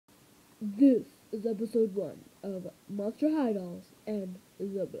This is episode 1 of Monster High Dolls and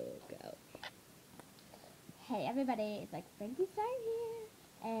the Blowup. Hey everybody, it's Frankenstein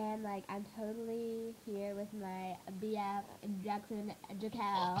here, and I'm totally here with my BF Jackson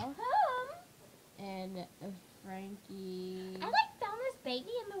Jacal and Frankie. I found this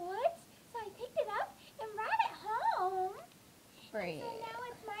baby in the woods, so I picked it up and brought it home. Free. So now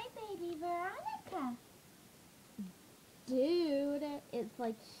it's my baby, Veronica. Dude, it's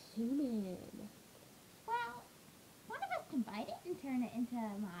human. Well, one of us can bite it and turn it into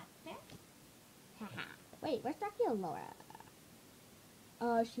a monster. Haha. Wait, where's Jackie and Laura?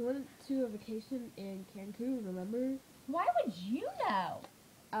 She went to a vacation in Cancun, remember? Why would you know?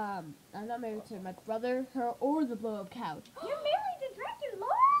 I'm not married to my brother, her, or the Blowup couch. You're married to Director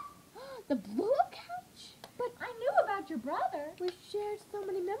Laura? The Blowup couch? But I knew about your brother. We shared so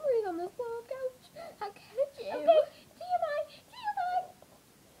many memories on this Blowup couch. How could you? Okay, TMI.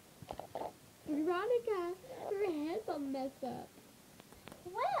 Veronica, her head's all messed up.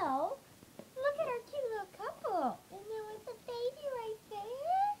 Well, look at our cute little couple. And there was a baby right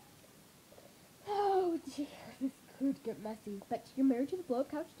there. Oh dear, this could get messy. But you're married to the Blowup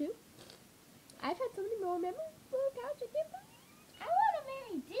couch too? I've had so many more memories of the Blowup couch, I can't believe. I want to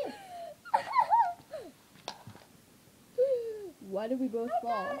marry Duke. Why did we both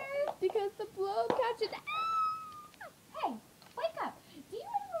fall? daughter. Because the Blowup couch is... Hey, wake up. Do you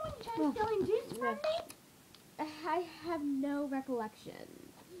remember when you tried stealing juice from me? I have no recollection.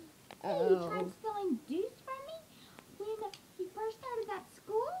 Hey, you tried stealing juice from me when he first started at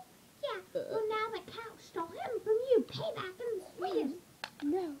school? Yeah, well now the couch stole him from you. Payback in the street.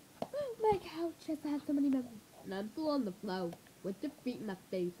 No, my couch has had so many memories. And I'm still on the floor with the feet in my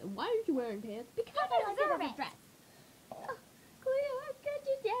face. And why aren't you wearing pants? Because I deserve it. Dress. Oh, Cleo, how could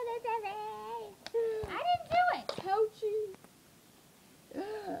you do this to me? I didn't do it. Couchy.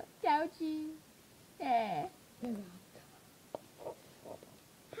 Couchy. Eh.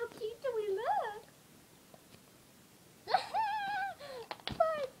 How cute do we look?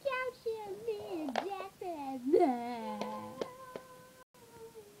 Poor Couchy and me and Jackson.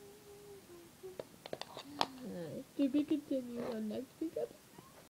 To be continued on next week's episode.